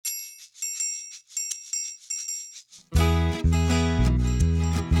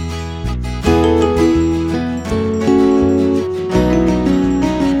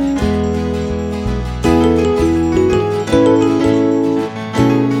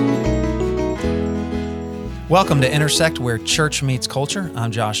Welcome to Intersect, where church meets culture.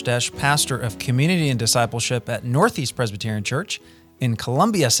 I'm Josh Desch, pastor of community and discipleship at Northeast Presbyterian Church in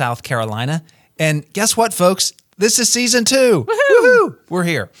Columbia, South Carolina. And guess what, folks? This is season 2. Woohoo! We're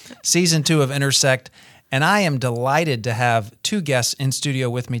here. Season 2 of Intersect. And I am delighted to have two guests in studio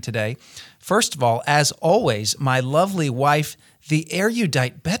with me today. First of all, as always, my lovely wife, the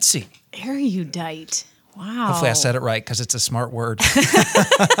erudite Betsy. Erudite. Wow. Hopefully I said it right because it's a smart word.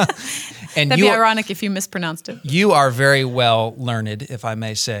 And that'd be ironic if you mispronounced it. You are very well learned, if I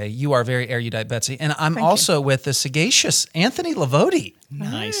may say. You are very erudite, Betsy. And I'm also with the sagacious Anthony Lavodi.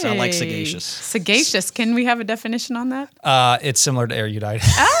 Nice. I like sagacious. Sagacious. Can we have a definition on that? It's similar to erudite.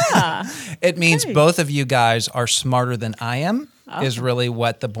 Ah. It means both of you guys are smarter than I am, is really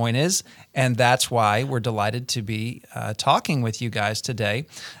what the point is. And that's why we're delighted to be talking with you guys today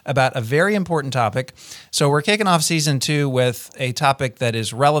about a very important topic. So we're kicking off season 2 with a topic that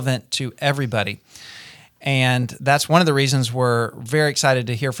is relevant to everybody. And that's one of the reasons we're very excited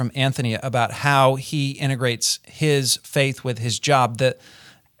to hear from Anthony about how he integrates his faith with his job. The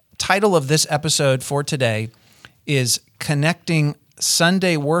title of this episode for today is Connecting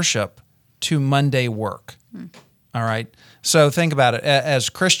Sunday Worship to Monday Work. All right. So think about it. As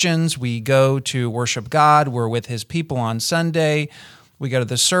Christians, we go to worship God. We're with His people on Sunday. We go to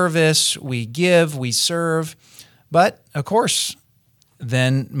the service. We give. We serve. But, of course,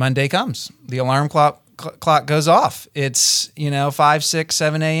 then Monday comes. The alarm clock goes off. It's, 5, 6,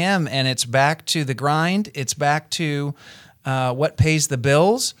 7 a.m., and it's back to the grind. It's back to what pays the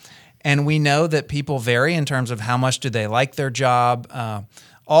bills. And we know that people vary in terms of how much do they like their job,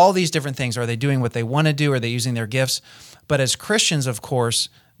 all these different things. Are they doing what they want to do? Are they using their gifts? But as Christians, of course,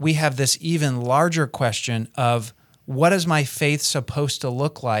 we have this even larger question of what is my faith supposed to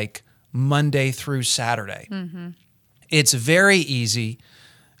look like Monday through Saturday? Mm-hmm. It's very easy.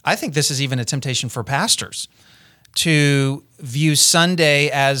 I think this is even a temptation for pastors to view Sunday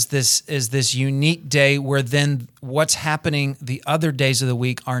as this unique day where then what's happening the other days of the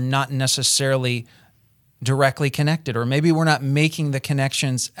week are not necessarily directly connected, or maybe we're not making the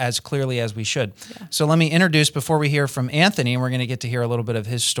connections as clearly as we should. Yeah. So let me introduce, before we hear from Anthony, and we're going to get to hear a little bit of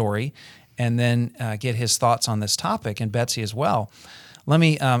his story, and then get his thoughts on this topic, and Betsy as well. Let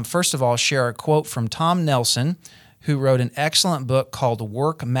me, first of all, share a quote from Tom Nelson, who wrote an excellent book called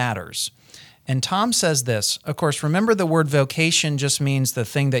Work Matters. And Tom says this, of course, remember the word vocation just means the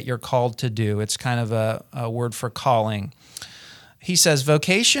thing that you're called to do. It's kind of a word for calling. He says,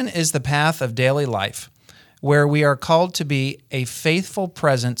 vocation is the path of daily life, where we are called to be a faithful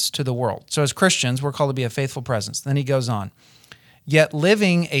presence to the world. So as Christians, we're called to be a faithful presence. Then he goes on. Yet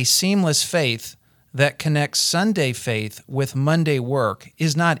living a seamless faith that connects Sunday faith with Monday work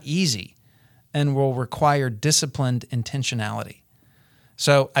is not easy and will require disciplined intentionality.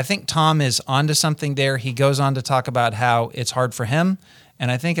 So I think Tom is onto something there. He goes on to talk about how it's hard for him, and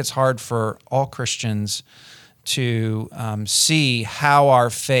I think it's hard for all Christians to see how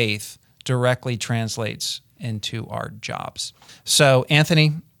our faith directly translates into our jobs. So,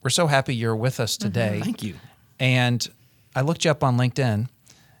 Anthony, we're so happy you're with us today. Mm-hmm. Thank you. And I looked you up on LinkedIn.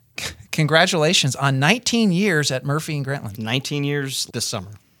 Congratulations on 19 years at Murphy and Grantland. 19 years this summer.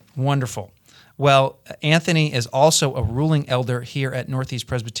 Wonderful. Well, Anthony is also a ruling elder here at Northeast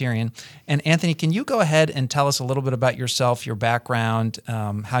Presbyterian. And Anthony, can you go ahead and tell us a little bit about yourself, your background,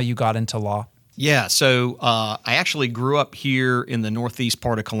 how you got into law? Yeah, so I actually grew up here in the northeast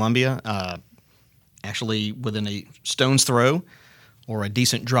part of Columbia, actually within a stone's throw or a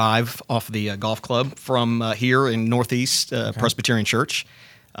decent drive off the golf club from here in Northeast Presbyterian Church,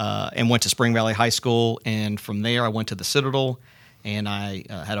 and went to Spring Valley High School. And from there, I went to the Citadel, and I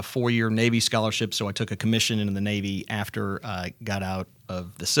had a 4-year Navy scholarship, so I took a commission in the Navy after I got out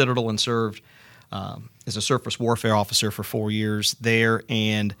of the Citadel and served as a surface warfare officer for 4 years there,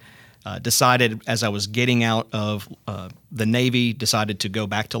 and decided as I was getting out of the Navy, decided to go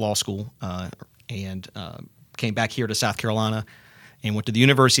back to law school, and came back here to South Carolina and went to the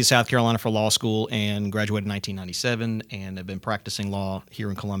University of South Carolina for law school and graduated in 1997, and have been practicing law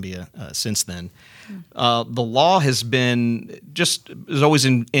here in Columbia since then. The law has always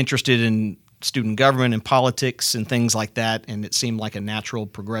interested in student government and politics and things like that, and it seemed like a natural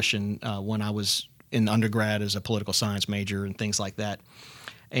progression when I was in undergrad as a political science major and things like that.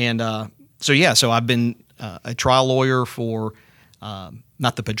 And so I've been a trial lawyer for,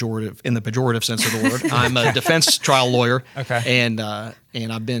 not the pejorative sense of the word. I'm a defense trial lawyer. Okay. And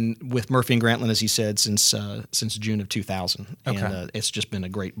I've been with Murphy and Grantland, as he said, since June of 2000. Okay. And it's just been a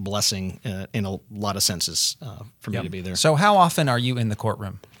great blessing in a lot of senses for me to be there. So how often are you in the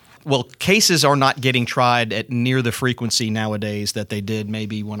courtroom? Well, cases are not getting tried at near the frequency nowadays that they did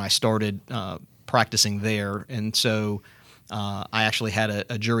maybe when I started practicing there. And so I actually had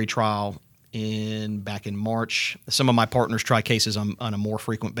a jury trial back in March. Some of my partners try cases on a more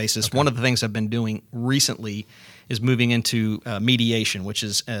frequent basis. Okay. One of the things I've been doing recently is moving into mediation, which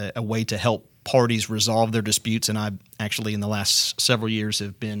is a way to help parties resolve their disputes. And I actually, in the last several years,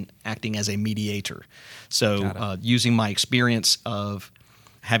 have been acting as a mediator. So using my experience of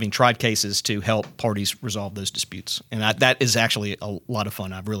having tried cases to help parties resolve those disputes. And that is actually a lot of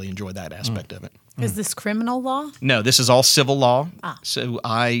fun. I've really enjoyed that aspect of it. Is this criminal law? No, this is all civil law. So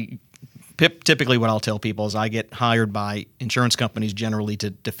typically what I'll tell people is I get hired by insurance companies generally to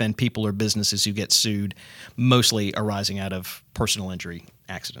defend people or businesses who get sued, mostly arising out of personal injury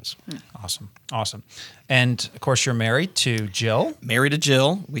accidents. Awesome. And, of course, you're married to Jill. Married to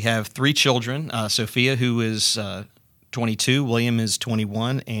Jill. We have 3 children, Sophia, who is 22, William is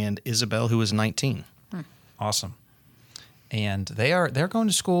 21, and Isabel, who is 19. Awesome. And they're going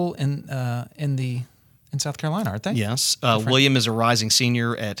to school in South Carolina, aren't they? Yes. William is a rising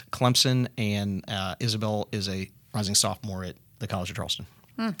senior at Clemson, and Isabel is a rising sophomore at the College of Charleston.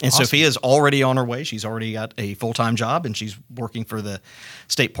 And awesome. Sophia is already on her way. She's already got a full-time job, and she's working for the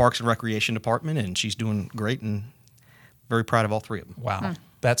State Parks and Recreation Department, and she's doing great, and very proud of all 3 of them. Wow.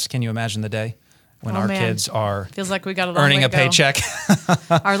 Bets, can you imagine the day when our kids are feels like we got a long earning way a to paycheck?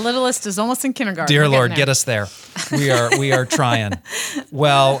 Our littlest is almost in kindergarten. Dear Lord, get us there. We are trying.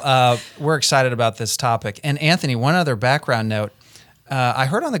 Well, we're excited about this topic. And Anthony, one other background note. I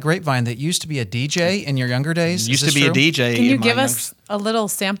heard on the grapevine that you used to be a DJ in your younger days. Used to be a DJ. Can you give us a little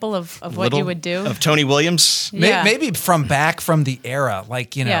sample of what you would do? Of Tony Williams? Yeah. Maybe from the era,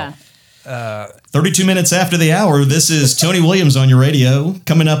 like, you know. Yeah. 32 minutes after the hour, this is Tony Williams on your radio.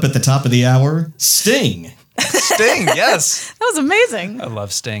 Coming up at the top of the hour, Sting. Sting, yes. That was amazing. I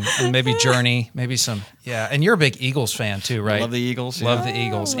love Sting. And maybe Journey, maybe some, And you're a big Eagles fan too, right? Love the Eagles. Love the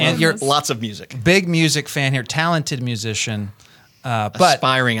Eagles. And you're lots of music. Big music fan here, talented musician. But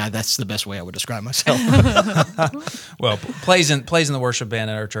aspiring, that's the best way I would describe myself. Well, plays in the worship band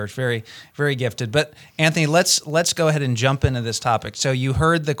at our church, very, very gifted. But Anthony, let's go ahead and jump into this topic. So you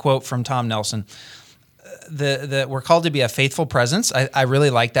heard the quote from Tom Nelson. We're called to be a faithful presence. I really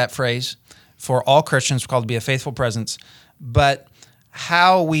like that phrase. For all Christians, we're called to be a faithful presence. But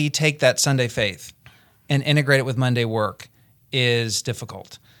how we take that Sunday faith and integrate it with Monday work is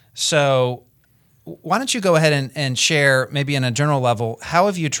difficult. So why don't you go ahead and share, maybe on a general level, how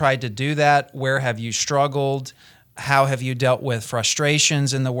have you tried to do that? Where have you struggled? How have you dealt with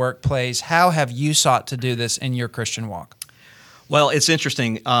frustrations in the workplace? How have you sought to do this in your Christian walk? Well, it's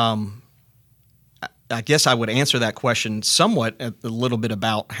interesting. I guess I would answer that question somewhat a little bit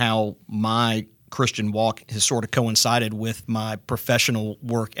about how my Christian walk has sort of coincided with my professional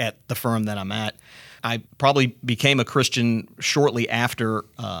work at the firm that I'm at. I probably became a Christian shortly after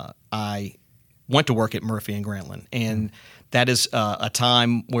I went to work at Murphy & Grantland, and that is a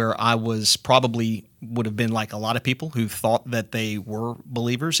time where I would have been like a lot of people who thought that they were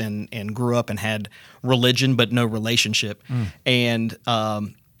believers and grew up and had religion but no relationship. And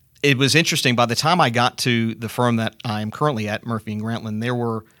it was interesting. By the time I got to the firm that I'm currently at, Murphy & Grantland, there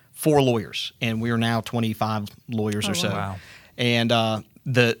were 4 lawyers, and we are now 25 lawyers or so. Wow. And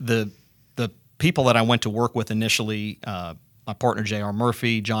the people that I went to work with initially, my partner J.R.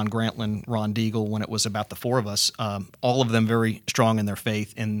 Murphy, John Grantland, Ron Deagle, when it was about the 4 of us, all of them very strong in their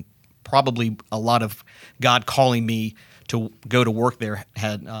faith, and probably a lot of God calling me to go to work there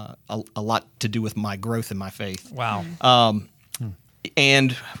had a lot to do with my growth in my faith. Wow.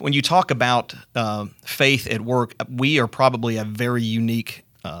 And when you talk about faith at work, we are probably a very unique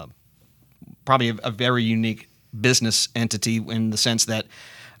business entity in the sense that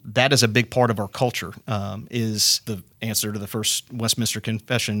is a big part of our culture, is the answer to the first Westminster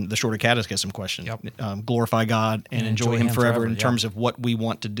Confession, the Shorter Catechism question. Yep. Glorify God and enjoy Him forever in terms of what we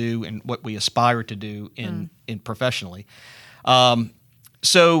want to do and what we aspire to do in professionally.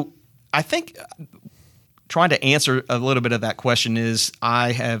 So I think trying to answer a little bit of that question is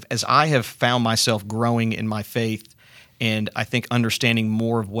as I have found myself growing in my faith, and I think understanding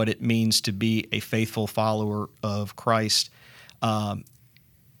more of what it means to be a faithful follower of Christ, and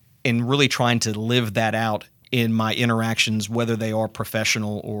really trying to live that out in my interactions, whether they are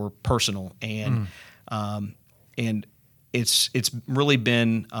professional or personal, and it's really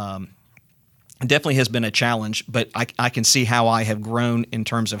been definitely has been a challenge, but I can see how I have grown in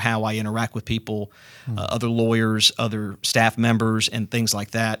terms of how I interact with people, other lawyers, other staff members, and things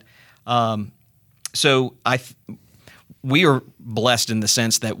like that. So we are blessed in the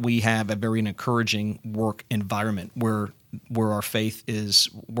sense that we have a very encouraging work environment where our faith is,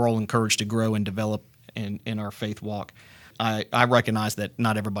 we're all encouraged to grow and develop in our faith walk. I recognize that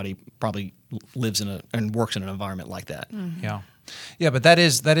not everybody probably lives and works in an environment like that. Yeah, but that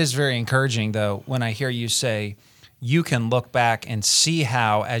is very encouraging, though, when I hear you say you can look back and see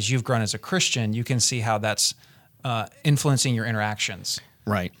how, as you've grown as a Christian, you can see how that's influencing your interactions.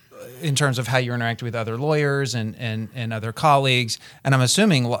 Right. In terms of how you interact with other lawyers and other colleagues. And I'm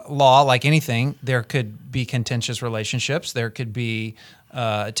assuming law, like anything, there could be contentious relationships. There could be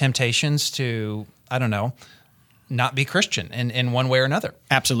temptations to, I don't know, not be Christian in one way or another.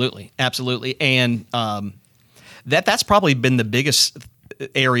 Absolutely. And that's probably been the biggest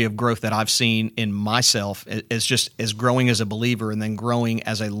area of growth that I've seen in myself as growing as a believer and then growing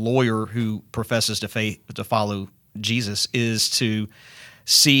as a lawyer who professes to follow Jesus, is to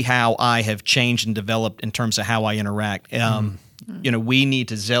see how I have changed and developed in terms of how I interact. We need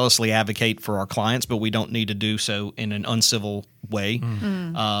to zealously advocate for our clients, but we don't need to do so in an uncivil way.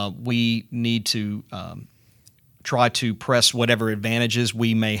 We need to try to press whatever advantages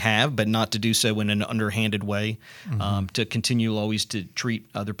we may have, but not to do so in an underhanded way. To continue always to treat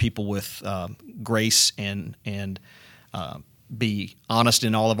other people with grace and be honest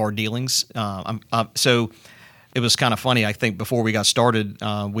in all of our dealings. So it was kind of funny. I think before we got started,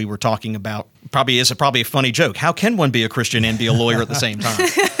 we were talking about probably a funny joke. How can one be a Christian and be a lawyer at the same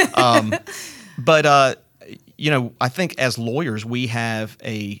time? But I think as lawyers,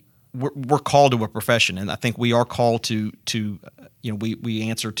 we're called to a profession, and I think we are called to we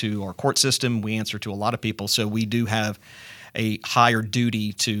answer to our court system, we answer to a lot of people, so we do have a higher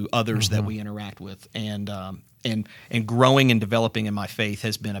duty to others that we interact with, and growing and developing in my faith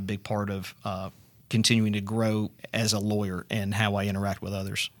has been a big part of continuing to grow as a lawyer and how I interact with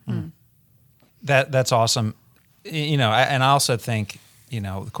others. That's awesome. And I also think,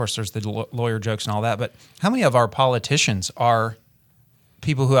 of course, there's the lawyer jokes and all that, but how many of our politicians are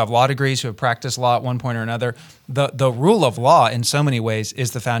people who have law degrees, who have practiced law at one point or another? The rule of law, in so many ways,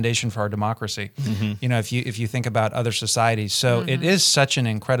 is the foundation for our democracy. If you think about other societies, so it is such an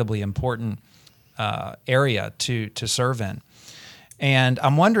incredibly important area to serve in. And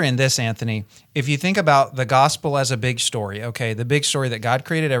I'm wondering this, Anthony, if you think about the gospel as a big story, okay, the big story that God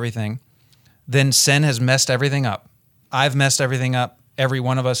created everything, then sin has messed everything up. I've messed everything up. Every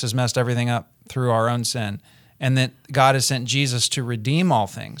one of us has messed everything up through our own sin. And then God has sent Jesus to redeem all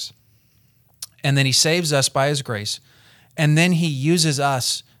things. And then he saves us by his grace. And then he uses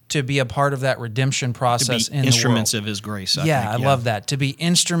us to be a part of that redemption process in the world. Instruments of his grace. I love that. To be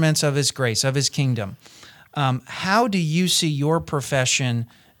instruments of his grace, of his kingdom. How do you see your profession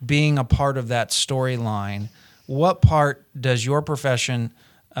being a part of that storyline? What part does your profession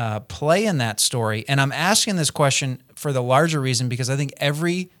play in that story? And I'm asking this question for the larger reason because I think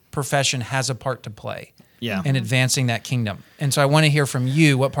every profession has a part to play in advancing that kingdom. And so I want to hear from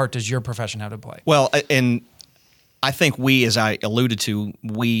you, what part does your profession have to play? Well, and I think we, as I alluded to,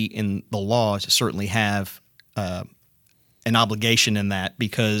 we in the law certainly have an obligation in that,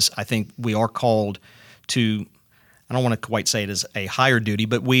 because I think we are called to, I don't want to quite say it as a higher duty,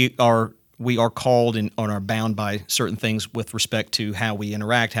 but we are called and are bound by certain things with respect to how we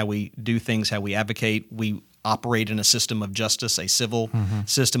interact, how we do things, how we advocate. We operate in a system of justice, a civil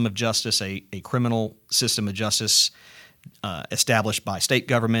system of justice, a criminal system of justice established by state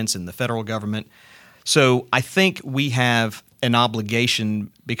governments and the federal government. So I think we have an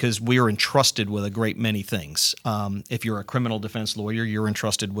obligation because we are entrusted with a great many things. If you're a criminal defense lawyer, you're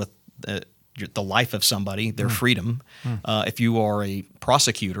entrusted with the life of somebody, their freedom. If you are a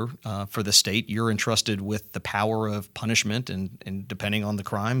prosecutor for the state, you're entrusted with the power of punishment and depending on the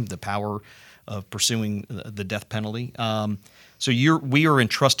crime, the power of pursuing the death penalty. So we are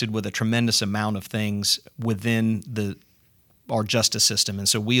entrusted with a tremendous amount of things within our justice system. And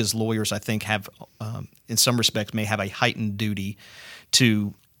so we as lawyers, I think, have, in some respects, may have a heightened duty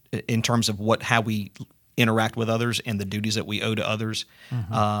in terms of how we interact with others and the duties that we owe to others.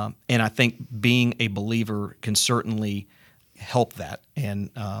 And I think being a believer can certainly help that. And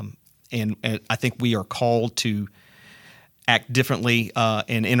I think we are called to act differently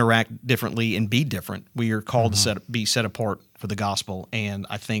and interact differently and be different. We are called to be set apart for the gospel. And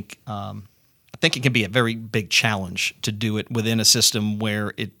I think it can be a very big challenge to do it within a system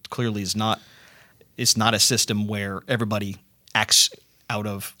where it clearly is not. It's not a system where everybody acts out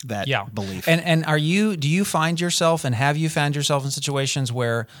of that belief. And do you find yourself, and have you found yourself in situations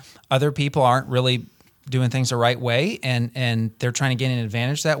where other people aren't really doing things the right way and they're trying to gain an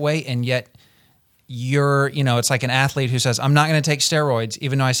advantage that way, and yet it's like an athlete who says, I'm not going to take steroids,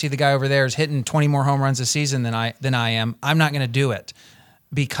 even though I see the guy over there is hitting 20 more home runs a season than I am. I'm not going to do it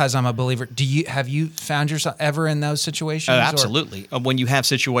because I'm a believer. Have you found yourself ever in those situations? Absolutely. When you have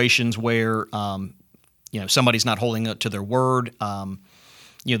situations where somebody's not holding up to their word.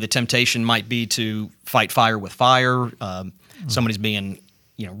 The temptation might be to fight fire with fire. Somebody's being,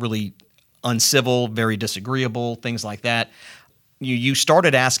 really uncivil, very disagreeable, things like that. You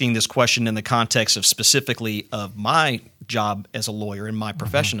started asking this question in the context of specifically of my job as a lawyer and my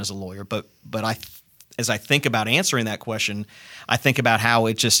profession as a lawyer. But as I think about answering that question, I think about how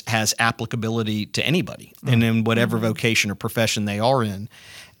it just has applicability to anybody and in whatever vocation or profession they are in.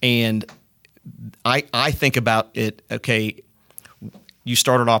 And I think about it, okay, you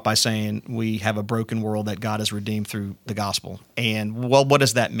started off by saying we have a broken world that God has redeemed through the gospel. And, well, what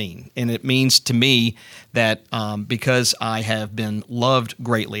does that mean? And it means to me that because I have been loved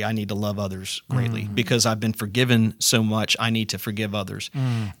greatly, I need to love others greatly. Because I've been forgiven so much, I need to forgive others.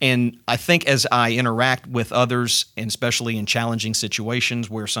 And I think as I interact with others, and especially in challenging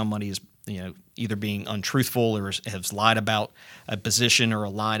situations where somebody is either being untruthful or has lied about a position or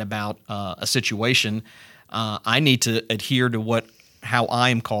lied about a situation, I need to adhere to how I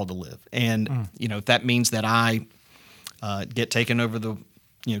am called to live. And, if that means that I get taken to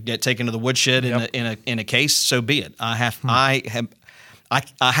the woodshed in a case, so be it. I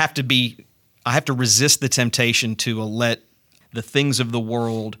have to resist the temptation to let the things of the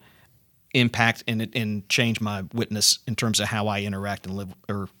world impact and change my witness in terms of how I interact and live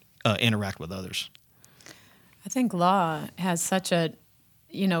or interact with others. I think law has such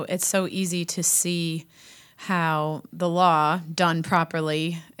it's so easy to see how the law done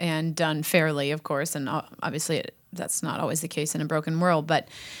properly and done fairly, of course, and obviously that's not always the case in a broken world, but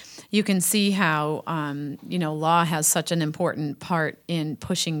you can see how, law has such an important part in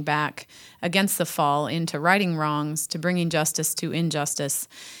pushing back against the fall, into righting wrongs, to bringing justice to injustice.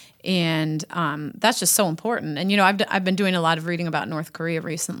 And that's just so important. And, I've been doing a lot of reading about North Korea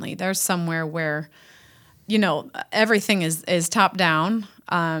recently. There's somewhere where, everything is top down.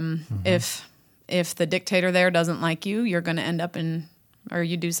 If the dictator there doesn't like you, you're going to end up or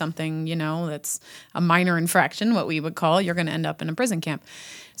you do something, that's a minor infraction, what we would call, you're going to end up in a prison camp.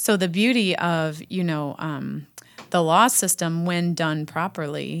 So the beauty of, the law system, when done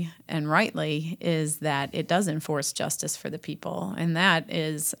properly and rightly, is that it does enforce justice for the people. And that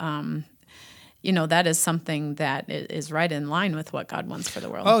is, that is something that is right in line with what God wants for the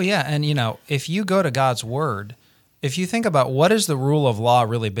world. Oh, yeah. And, if you go to God's word, if you think about what is the rule of law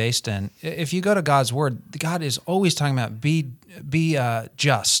really based in, if you go to God's word, God is always talking about be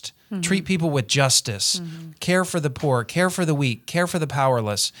just, treat people with justice, care for the poor, care for the weak, care for the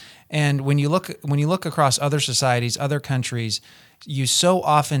powerless. And when you look across other societies, other countries, you so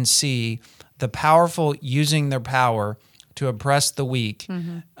often see the powerful using their power to oppress the weak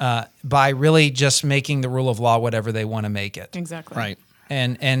by really just making the rule of law whatever they want to make it. Exactly. Right.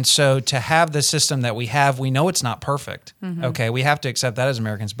 And so to have the system that we have, we know it's not perfect. Okay, we have to accept that as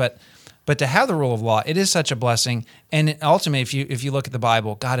Americans, but to have the rule of law, it is such a blessing. And ultimately, if you look at the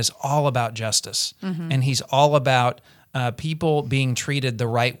Bible, God is all about justice, and He's all about people being treated the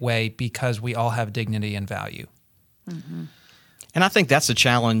right way because we all have dignity and value. And I think that's a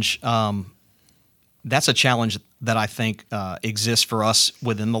challenge. That's a challenge that I think exists for us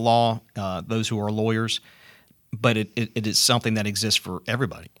within the law, those who are lawyers. But it is something that exists for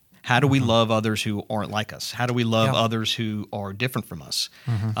everybody. How do we love others who aren't like us? How do we love others who are different from us?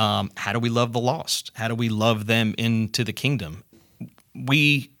 How do we love the lost? How do we love them into the kingdom?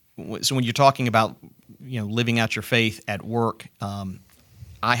 So when you're talking about living out your faith at work,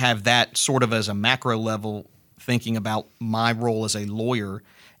 I have that sort of as a macro level, thinking about my role as a lawyer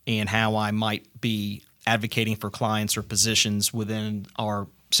and how I might be advocating for clients or positions within our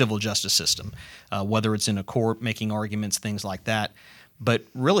civil justice system, whether it's in a court, making arguments, things like that. But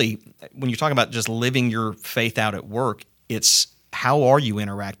really, when you're talking about just living your faith out at work, it's how are you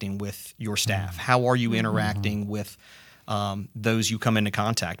interacting with your staff? How are you interacting with those you come into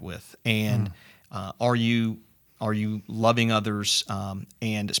contact with? And are you loving others,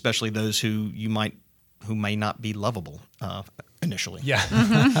 and especially those who may not be lovable initially? Yeah,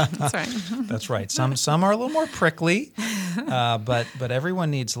 That's right. that's right. Some are a little more prickly, but everyone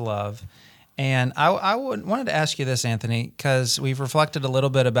needs love. And I wanted to ask you this, Anthony, because we've reflected a little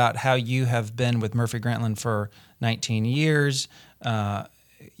bit about how you have been with Murphy Grantland for 19 years.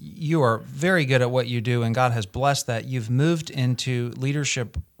 You are very good at what you do, and God has blessed that. You've moved into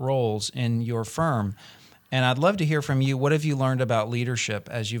leadership roles in your firm. And I'd love to hear from you. What have you learned about leadership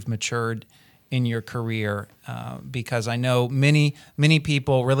as you've matured in your career? Because I know many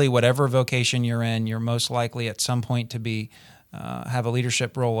people, really whatever vocation you're in, you're most likely at some point to be have a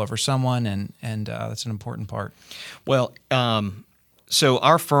leadership role over someone, and that's an important part. Well, So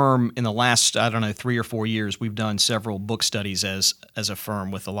our firm, in the last, 3 or 4 years, we've done several book studies as a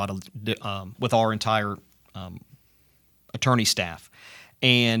firm with a lot of with our entire attorney staff,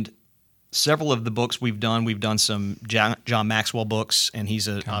 and several of the books we've done some John Maxwell books, and he's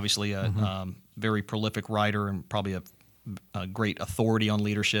obviously a very prolific writer and probably a great authority on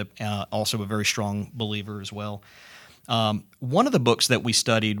leadership. Also a very strong believer as well. One of the books that we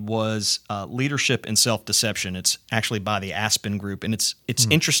studied was Leadership and Self-Deception. It's actually by the Aspen Group, and it's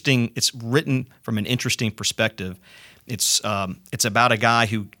interesting. It's written from an interesting perspective. It's about a guy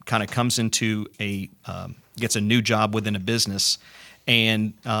who kind of comes into gets a new job within a business,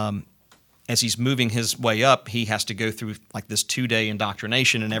 and as he's moving his way up, he has to go through like this 2-day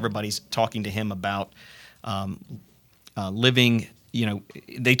indoctrination, and everybody's talking to him about living.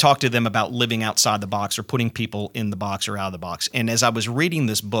 They talk to them about living outside the box or putting people in the box or out of the box. And as I was reading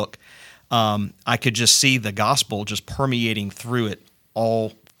this book, I could just see the gospel just permeating through it,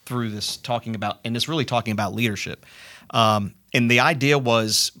 all through this, and it's really talking about leadership. And the idea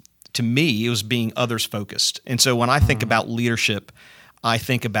was, to me, it was being others focused. And so when I think about leadership, I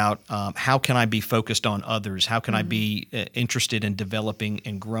think about how can I be focused on others? How can I be interested in developing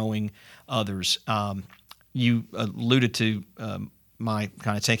and growing others? You alluded to my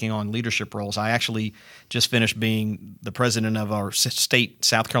kind of taking on leadership roles. I actually just finished being the president of our state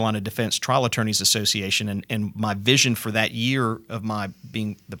South Carolina Defense Trial Attorneys Association, and my vision for that year of my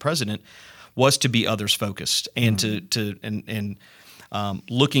being the president was to be others focused and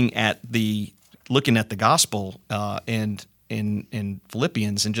looking at the gospel and in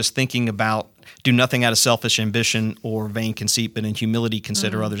Philippians, and just thinking about do nothing out of selfish ambition or vain conceit, but in humility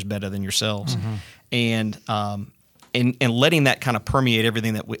consider others better than yourselves, and letting that kind of permeate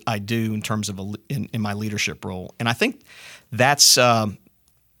everything that I do in terms of in my leadership role. And I think that's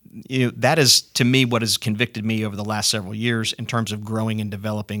that is, to me, what has convicted me over the last several years in terms of growing and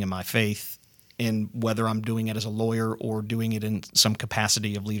developing in my faith, in whether I'm doing it as a lawyer or doing it in some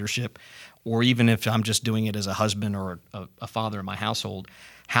capacity of leadership, or even if I'm just doing it as a husband or a father in my household.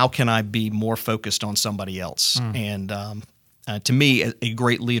 How can I be more focused on somebody else? And to me, a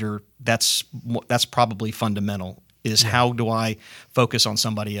great leader, that's probably fundamental, is how do I focus on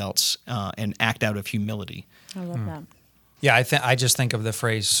somebody else and act out of humility? I love that. Yeah, I just think of the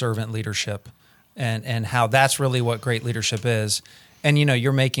phrase servant leadership and how that's really what great leadership is. And,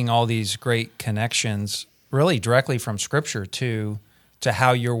 you're making all these great connections really directly from Scripture to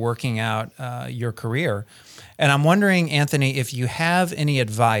how you're working out your career. And I'm wondering, Anthony, if you have any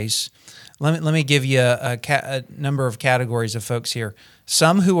advice. Let me give you a number of categories of folks here.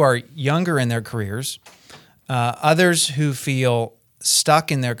 Some who are younger in their careers, others who feel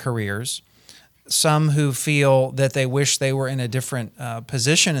stuck in their careers, some who feel that they wish they were in a different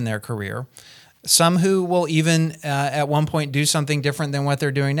position in their career, some who will even at one point do something different than what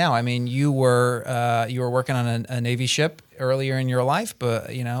they're doing now. I mean, you were working on a Navy ship earlier in your life, but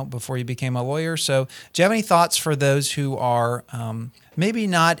before you became a lawyer. So, do you have any thoughts for those who are maybe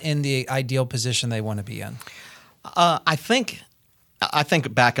not in the ideal position they want to be in? I think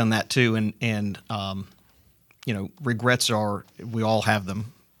back on that too, and regrets are, we all have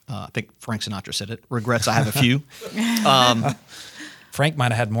them. I think Frank Sinatra said it. Regrets, I have a few. Frank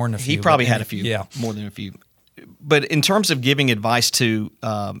might have had more than a few. He probably had a few, more than a few. But in terms of giving advice to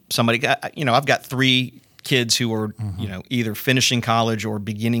somebody, I've got 3 kids who are, either finishing college or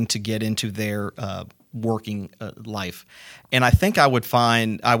beginning to get into their working life. And I think I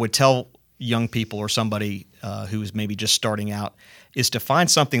would tell young people or somebody who is maybe just starting out is to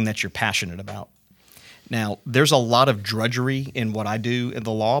find something that you're passionate about. Now, there's a lot of drudgery in what I do in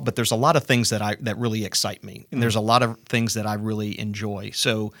the law, but there's a lot of things that really excite me, and there's a lot of things that I really enjoy.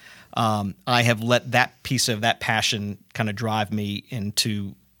 So I have let that piece of that passion kind of drive me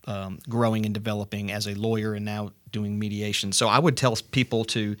into growing and developing as a lawyer and now doing mediation. So I would tell people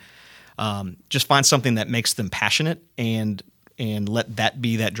to just find something that makes them passionate and let that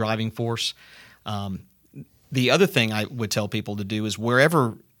be that driving force. The other thing I would tell people to do is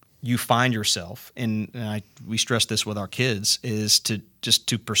wherever you find yourself, and we stress this with our kids, is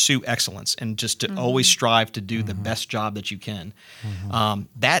to pursue excellence and just to always strive to do the best job that you can.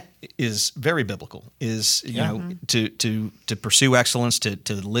 That is very biblical. To pursue excellence,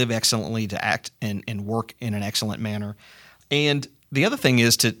 to live excellently, to act and work in an excellent manner. And the other thing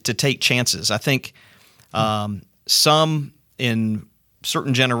is to take chances. I think some in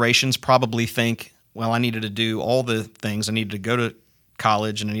certain generations probably think, well, I needed to do all the things. I needed to go to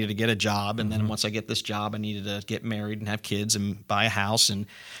college and I needed to get a job, and then once I get this job I needed to get married and have kids and buy a house and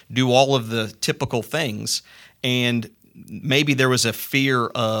do all of the typical things. And maybe there was a fear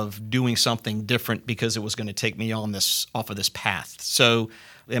of doing something different because it was going to take me off of this path. So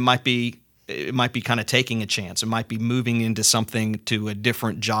it might be kind of taking a chance. It might be moving into something, to a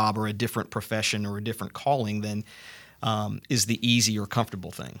different job or a different profession or a different calling than is the easy or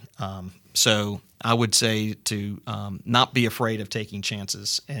comfortable thing. So I would say to not be afraid of taking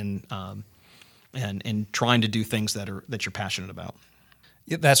chances and trying to do things that you're passionate about.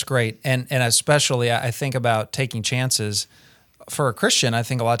 Yeah, that's great. And especially I think about taking chances. For a Christian, I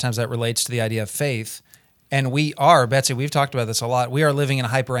think a lot of times that relates to the idea of faith. And we are, Betsy, we've talked about this a lot. We are living in a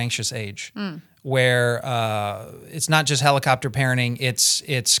hyper-anxious age where it's not just helicopter parenting.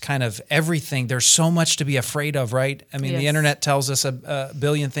 It's kind of everything. There's so much to be afraid of, right? I mean, Yes. The internet tells us a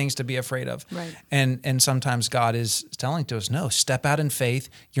billion things to be afraid of. Right. And sometimes God is telling to us, no, step out in faith.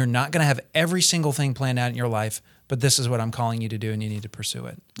 You're not going to have every single thing planned out in your life, but this is what I'm calling you to do, and you need to pursue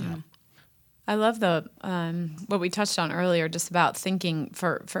it. Yeah. I love the what we touched on earlier, just about thinking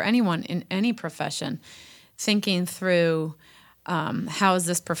for anyone in any profession, thinking through how is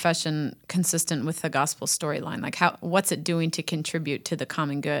this profession consistent with the gospel storyline? Like, what's it doing to contribute to the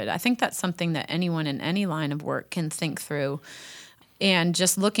common good? I think that's something that anyone in any line of work can think through, and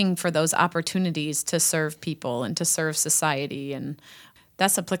just looking for those opportunities to serve people and to serve society, and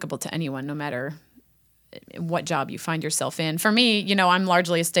that's applicable to anyone, no matter what job you find yourself in. For me, I'm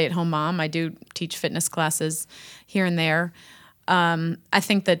largely a stay-at-home mom. I do teach fitness classes here and there. I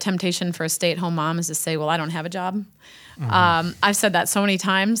think the temptation for a stay-at-home mom is to say, well, I don't have a job. I've said that so many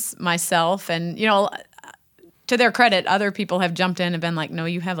times myself, and, to their credit, other people have jumped in and been like, no,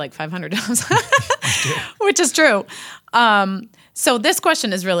 you have like 500 jobs, which is true. So this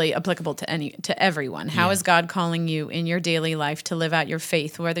question is really applicable to everyone. How is God calling you in your daily life to live out your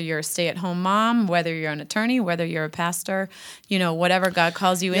faith, whether you're a stay-at-home mom, whether you're an attorney, whether you're a pastor, whatever God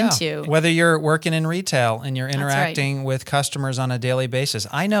calls you into. Whether you're working in retail and you're interacting with customers on a daily basis.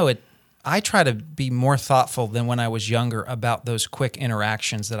 I know it. I try to be more thoughtful than when I was younger about those quick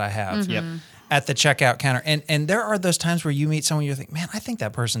interactions that I have. Yep. At the checkout counter. And there are those times where you meet someone, you think, man, I think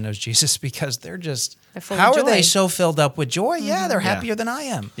that person knows Jesus, because they're full how of are joy. they so filled up with joy? Yeah, they're happier than I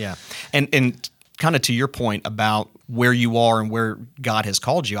am. Yeah. And kind of to your point about where you are and where God has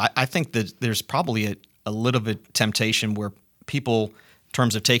called you, I think that there's probably a little bit temptation where people, in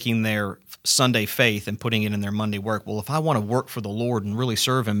terms of taking their Sunday faith and putting it in their Monday work, well, if I want to work for the Lord and really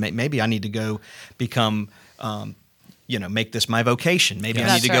serve Him, maybe I need to go become make this my vocation. Maybe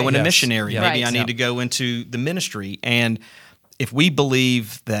I need to go into missionary. Yeah. Maybe I need to go into the ministry. And if we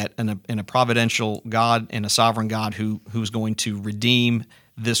believe that in a providential God and a sovereign God who's going to redeem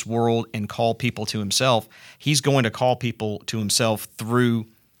this world and call people to Himself, He's going to call people to Himself through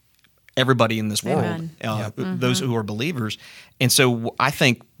everybody in this world, those who are believers. And so I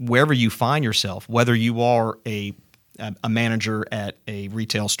think wherever you find yourself, whether you are a manager at a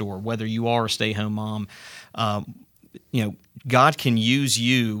retail store, whether you are a stay-home mom, God can use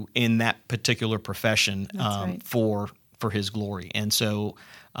you in that particular profession for His glory. And so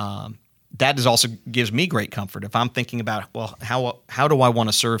that also gives me great comfort. If I'm thinking about, well, how do I want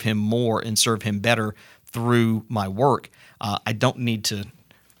to serve Him more and serve Him better through my work? I don't need to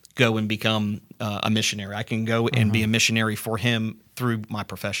go and become a missionary. I can go and be a missionary for Him through my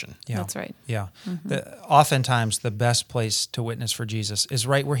profession. Yeah. That's right. Yeah. Oftentimes, the best place to witness for Jesus is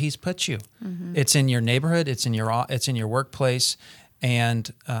right where He's put you. It's in your neighborhood. It's in your workplace.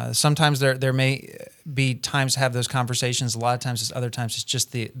 And sometimes there may be times to have those conversations. A lot of times, other times, it's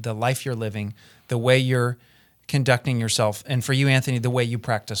just the life you're living, the way you're conducting yourself, and for you, Anthony, the way you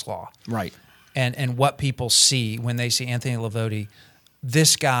practice law. Right. And what people see when they see Anthony Lavoti.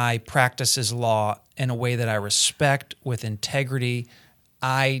 This guy practices law in a way that I respect, with integrity.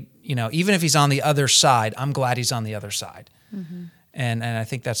 Even if he's on the other side, I'm glad he's on the other side. And I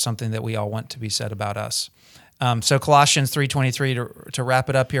think that's something that we all want to be said about us. So Colossians 3:23, to wrap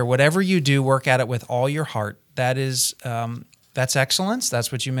it up here, whatever you do, work at it with all your heart. That's excellence.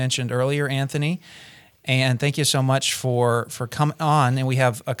 That's what you mentioned earlier, Anthony. And thank you so much for coming on. And we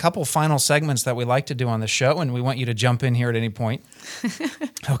have a couple final segments that we like to do on the show, and we want you to jump in here at any point.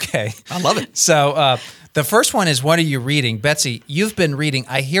 Okay. I love it. So the first one is, what are you reading? Betsy, you've been reading.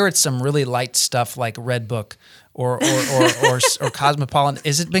 I hear it's some really light stuff like Red Book or Cosmopolitan.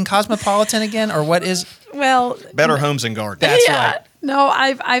 Has it been Cosmopolitan again, or what is? Well, Better Homes and Gardens. That's right. No,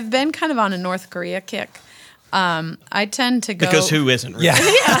 I've been kind of on a North Korea kick. I tend to go Because who isn't? Really?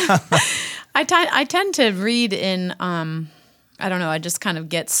 Yeah. I tend to read in I don't know, I just kind of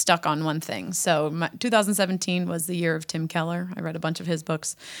get stuck on one thing. So 2017 was the year of Tim Keller. I read a bunch of his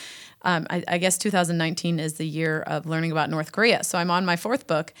books. I guess 2019 is the year of learning about North Korea. So I'm on my 4th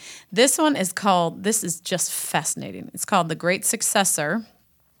book. This one is called, this is just fascinating. It's called The Great Successor.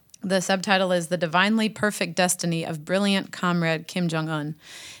 The subtitle is The Divinely Perfect Destiny of Brilliant Comrade Kim Jong-un.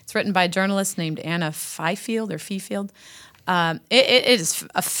 It's written by a journalist named Anna Fifield. It is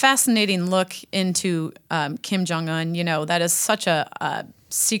a fascinating look into Kim Jong-un. You know, that is such a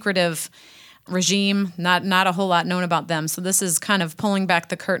secretive regime, not a whole lot known about them. So this is kind of pulling back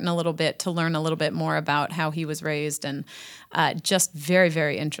the curtain a little bit to learn a little bit more about how he was raised, and just very,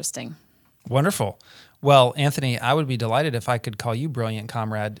 very interesting. Wonderful. Well, Anthony, I would be delighted if I could call you Brilliant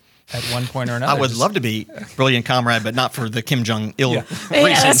Comrade at one point or another. I would love to be Brilliant Comrade, but not for the Kim Jong-il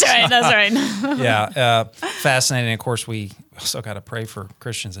reasons. Yeah, that's right. Yeah, fascinating. Of course, we also got to pray for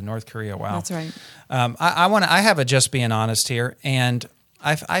Christians in North Korea. Wow. That's right. I have a just being honest here, and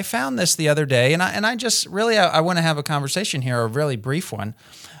I found this the other day, and I just really I want to have a conversation here, a really brief one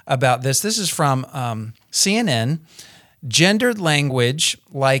about this. This is from CNN. Gendered language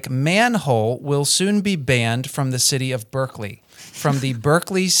like manhole will soon be banned from the city of Berkeley, from the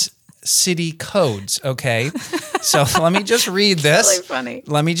Berkeley's city codes. Okay, so let me just read this. Really funny.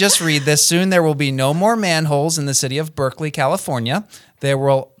 Let me just read this. Soon there will be no more manholes in the city of Berkeley, California. There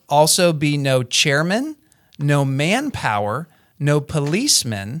will also be no chairman, no manpower, no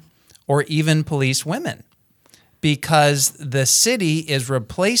policemen, or even police women, because the city is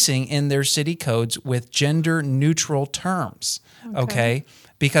replacing in their city codes with gender-neutral terms, okay?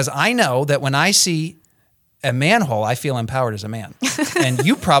 Because I know that when I see a manhole, I feel empowered as a man. And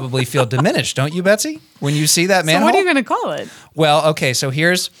you probably feel diminished, don't you, Betsy, when you see that manhole? So what are you going to call it? Well, okay, so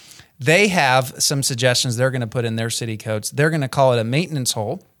they have some suggestions they're going to put in their city codes. They're going to call it a maintenance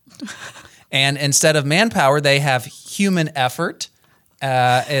hole. And instead of manpower, they have human effort.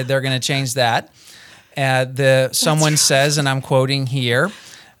 They're going to change that. Someone says, and I'm quoting here,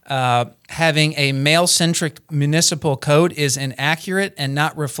 having a male-centric municipal code is inaccurate and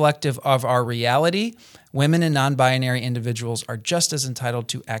not reflective of our reality. Women and non-binary individuals are just as entitled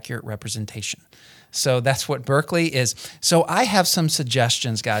to accurate representation. So that's what Berkeley is. So I have some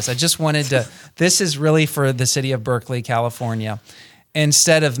suggestions, guys. I just wanted to, this is really for the city of Berkeley, California.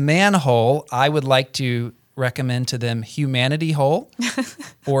 Instead of manhole, I would like to recommend to them humanity hole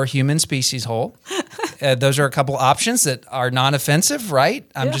or human species hole. Those are a couple options that are non-offensive, right?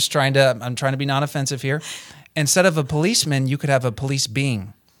 I'm trying to be non-offensive here. Instead of a policeman, you could have a police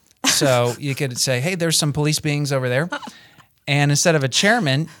being. So you could say, hey, there's some police beings over there. And instead of a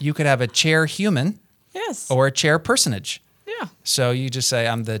chairman, you could have a chair human. Yes. Or a chair personage. Yeah. So you just say,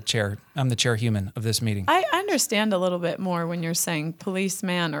 I'm the chair human of this meeting. I understand a little bit more when you're saying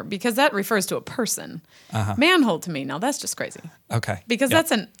policeman, or because that refers to a person. Manhole to me, now that's just crazy. Okay. Because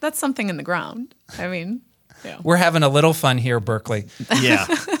that's something in the ground. I mean, yeah. We're having a little fun here, Berkeley. Yeah.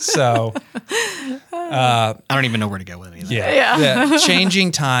 So I don't even know where to go with any of that. Yeah.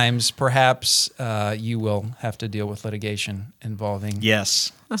 Changing times, perhaps you will have to deal with litigation involving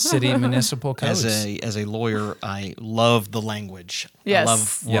Yes. city municipal codes. As a lawyer, I love the language. Yes. I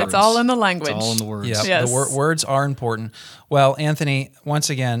love words. It's all in the language. It's all in the words. Yeah, Yes. the words are important. Well, Anthony, once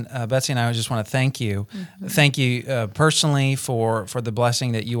again, Betsy and I just want to thank you. Mm-hmm. Thank you personally for the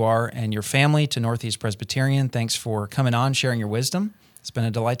blessing that you are and your family to Northeast Presbyterian. Thanks for coming on, sharing your wisdom. It's been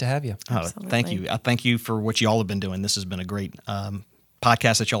a delight to have you. Oh, thank you. I thank you for what you all have been doing. This has been a great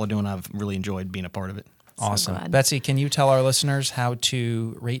podcast that y'all are doing. I've really enjoyed being a part of it. Awesome. glad. Betsy, can you tell our listeners how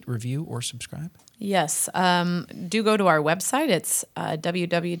to rate, review, or subscribe? Yes. Do go to our website. It's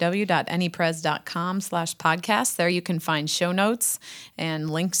www.anypres.com/podcast. There you can find show notes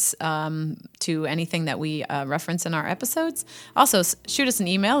and links to anything that we reference in our episodes. Also, shoot us an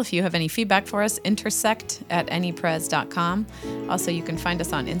email if you have any feedback for us, intersect@anypres.com. Also, you can find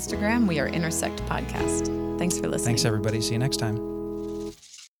us on Instagram. We are Intersect Podcast. Thanks for listening. Thanks, everybody. See you next time.